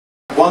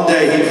one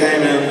day he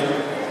came in,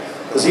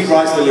 because he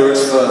writes the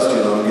lyrics first, you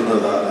know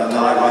that, and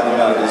then I write the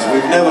melodies.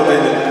 We've never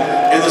been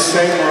in the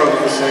same room at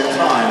the same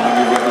time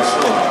when we've written a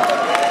song.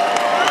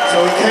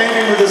 So he came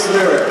in with this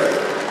lyric,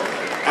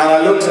 and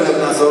I looked at it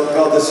and I thought,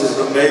 God, this is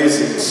an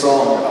amazing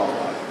song,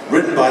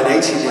 written by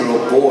an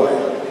 18-year-old boy,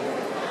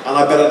 and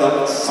I better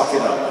not fuck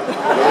it up.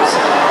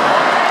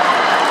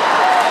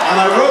 And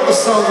I wrote the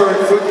song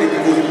very quickly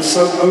because it was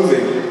so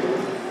moving.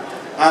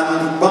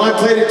 And when I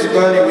played it to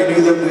Bernie, we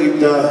knew that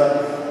we'd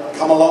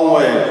come a long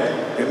way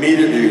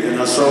immediately in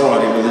our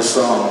songwriting with this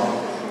song.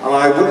 And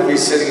I wouldn't be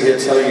sitting here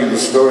telling you the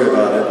story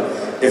about it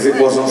if it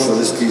wasn't for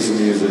this piece of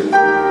music.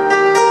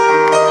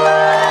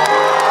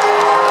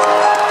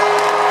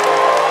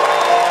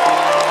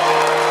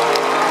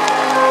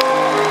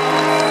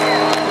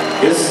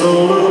 It's a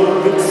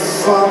little bit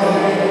funny,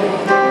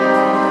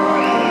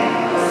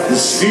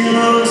 this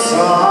feeling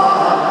inside.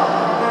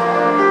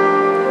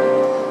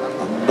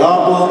 I'm not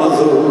one of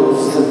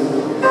those that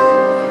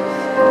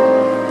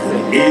can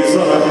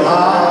easily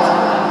hide.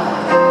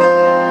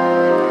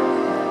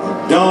 I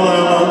don't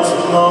have much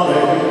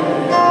money,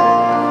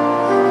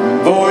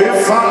 boy,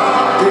 if I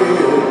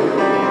did,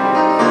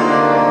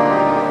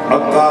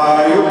 I'd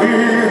buy a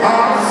big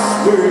house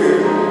where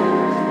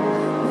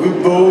we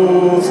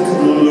both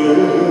could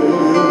live.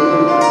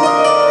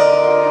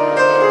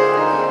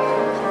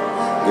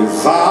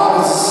 If I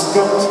was a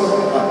sculptor,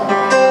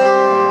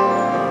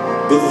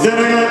 but then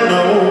I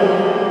know,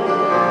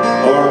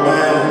 or a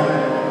man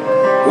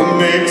who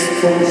makes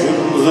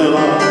potions in a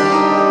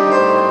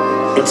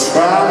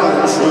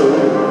traveling show.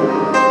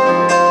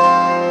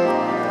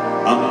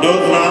 I know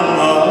not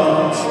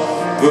much,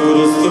 but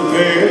it's the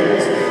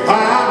best I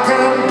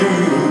can do.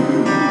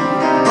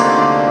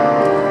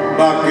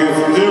 My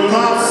gift is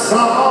my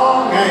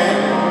song,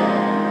 and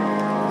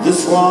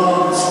this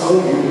one's for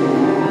you.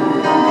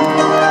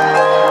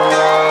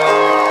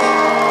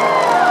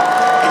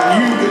 And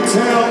you can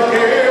tell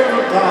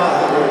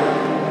everybody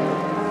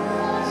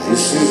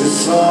this is a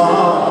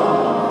song.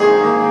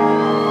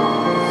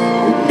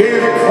 It may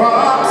be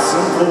quite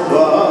simple,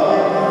 but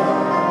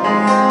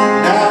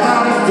now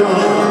that it's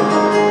done,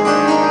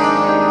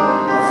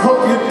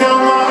 hope you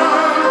don't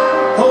mind,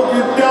 hope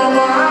you don't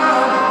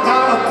mind.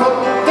 Gotta put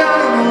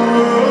down the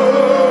word.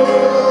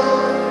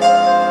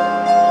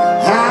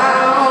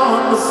 How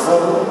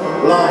wonderful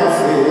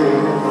life is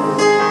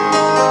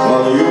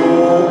while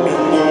you're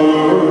in the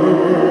world.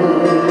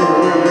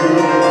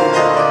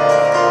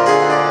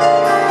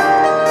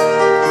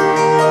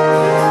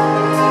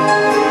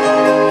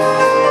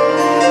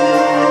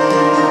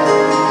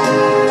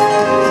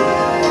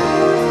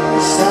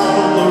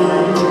 Sound on the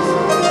roof,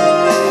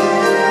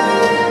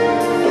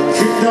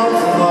 kicked up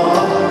the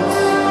bars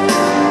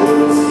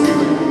with a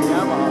few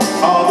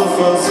all the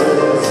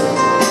verses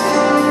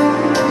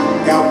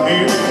got me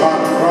to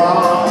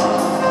cry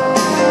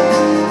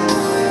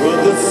with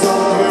the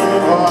song in the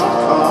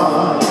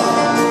car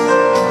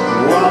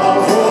while I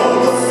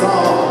wrote the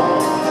song.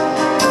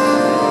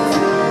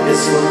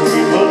 It's for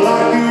people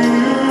like you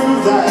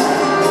that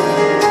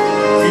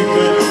keep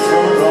it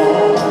turned on.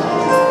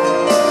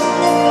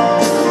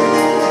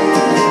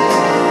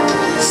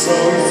 So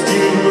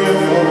excuse me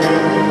for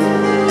it,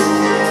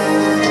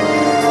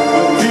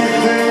 but these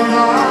things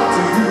I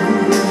do,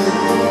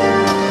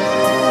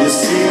 you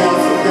see I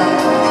forgot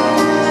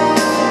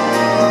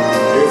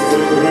if the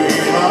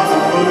green or the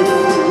blue.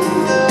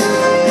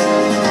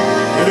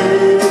 And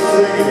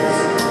everything is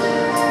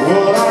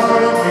what I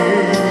really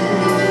need.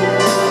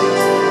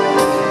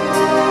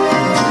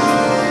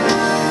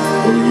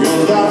 Well,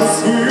 you're not the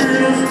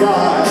sweetest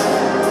guy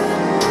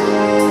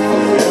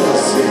I've ever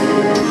seen.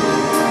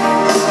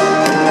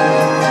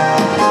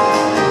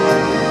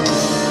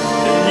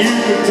 And you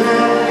can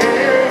tell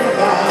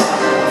everybody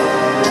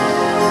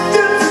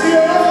this is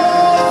your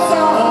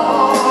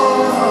song.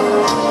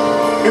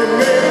 It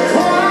may be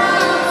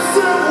quite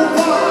simple,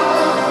 but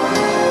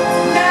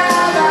now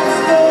that it's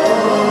done,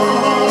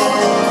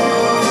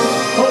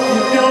 hope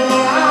you don't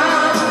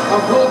mind, I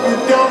hope you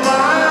don't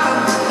mind.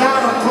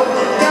 Gotta put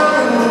it down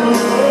in the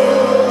word.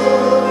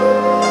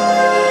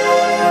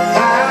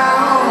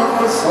 How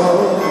wonderful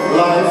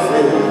life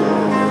is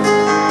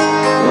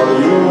while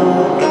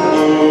you're in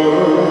the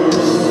world.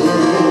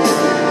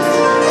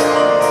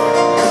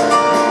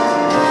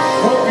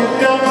 Hope you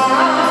don't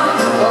mind,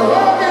 I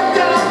hope you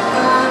don't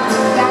mind.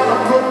 Gotta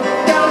put it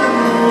down in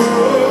the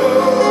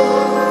word.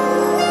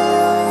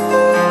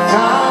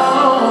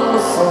 How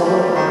wonderful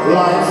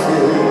life is